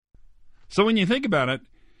So when you think about it,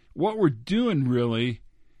 what we're doing really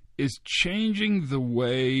is changing the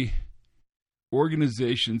way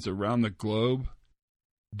organizations around the globe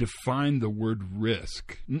define the word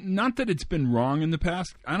risk. Not that it's been wrong in the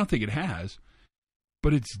past. I don't think it has.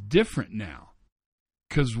 But it's different now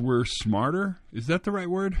because we're smarter. Is that the right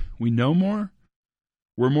word? We know more?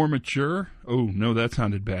 We're more mature? Oh, no, that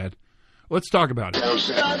sounded bad. Let's talk about it.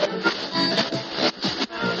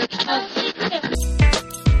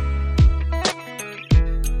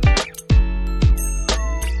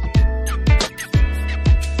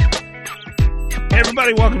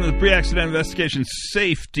 Everybody, welcome to the Pre-Accident Investigation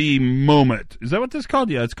Safety Moment. Is that what this is called?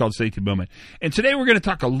 Yeah, it's called Safety Moment. And today we're going to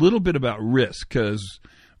talk a little bit about risk because,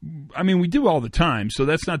 we do all the time, so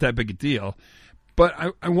that's not that big a deal. But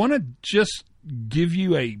I want to just give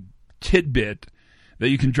you a tidbit that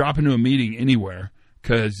you can drop into a meeting anywhere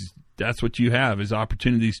because that's what you have is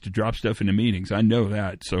opportunities to drop stuff into meetings. I know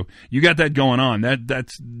that. So you got that going on.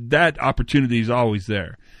 That opportunity is always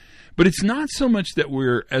there. But it's not so much that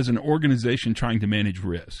we're, as an organization, trying to manage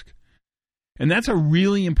risk. And that's a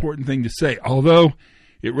really important thing to say, although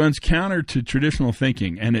it runs counter to traditional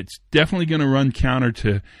thinking, and it's definitely going to run counter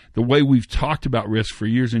to the way we've talked about risk for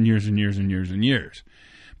years and years and years and years and years.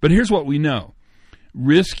 But here's what we know.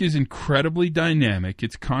 Risk is incredibly dynamic.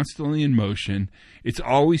 It's constantly in motion. It's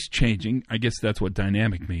always changing. I guess that's what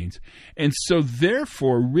dynamic means. And so,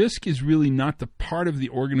 therefore, risk is really not the part of the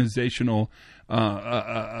organizational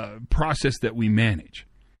process that we manage.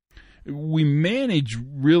 We manage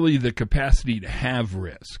really the capacity to have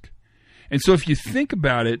risk. And so if you think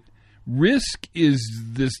about it, risk is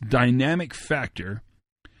this dynamic factor.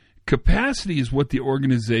 Capacity is what the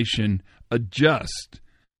organization adjusts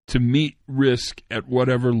to meet risk at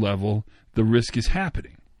whatever level the risk is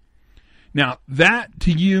happening. Now, that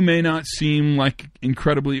to you may not seem like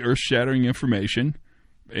incredibly earth-shattering information,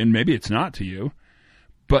 and maybe it's not to you,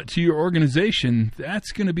 but to your organization,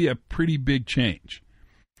 that's going to be a pretty big change.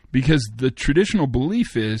 Because the traditional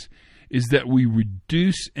belief is that we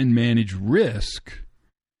reduce and manage risk,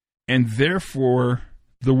 and therefore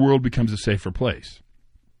the world becomes a safer place.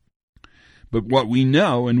 But what we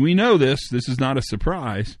know, and we know this is not a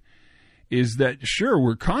surprise, is that, sure,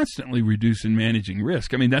 we're constantly reducing and managing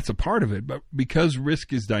risk. That's a part of it, but because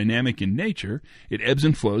risk is dynamic in nature, it ebbs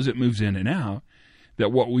and flows, it moves in and out,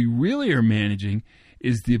 that what we really are managing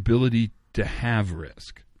is the ability to have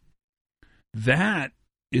risk. That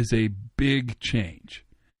is a big change.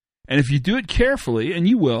 And if you do it carefully, and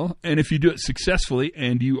you will, and if you do it successfully,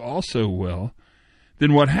 and you also will,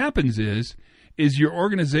 then what happens is your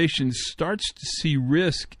organization starts to see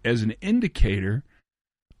risk as an indicator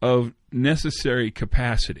of necessary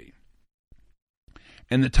capacity.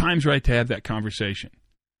 And the time's right to have that conversation.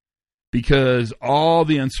 Because all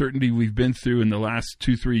the uncertainty we've been through in the last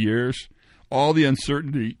 2-3 years, all the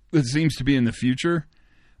uncertainty that seems to be in the future,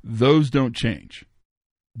 those don't change.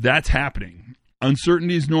 That's happening.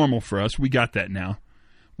 Uncertainty is normal for us. We got that now.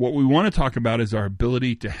 What we want to talk about is our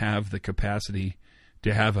ability to have the capacity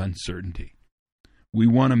to have uncertainty. We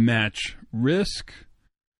want to match risk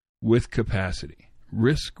with capacity,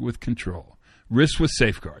 risk with control, risk with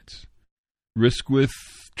safeguards, risk with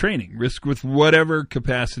training, risk with whatever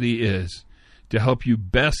capacity is to help you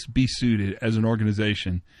best be suited as an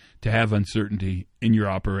organization to have uncertainty in your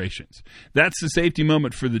operations. That's the safety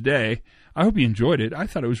moment for the day. I hope you enjoyed it. I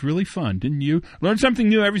thought it was really fun, didn't you? Learn something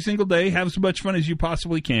new every single day. Have as much fun as you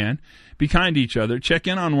possibly can. Be kind to each other. Check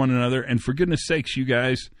in on one another. And for goodness sakes, you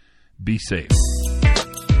guys, be safe.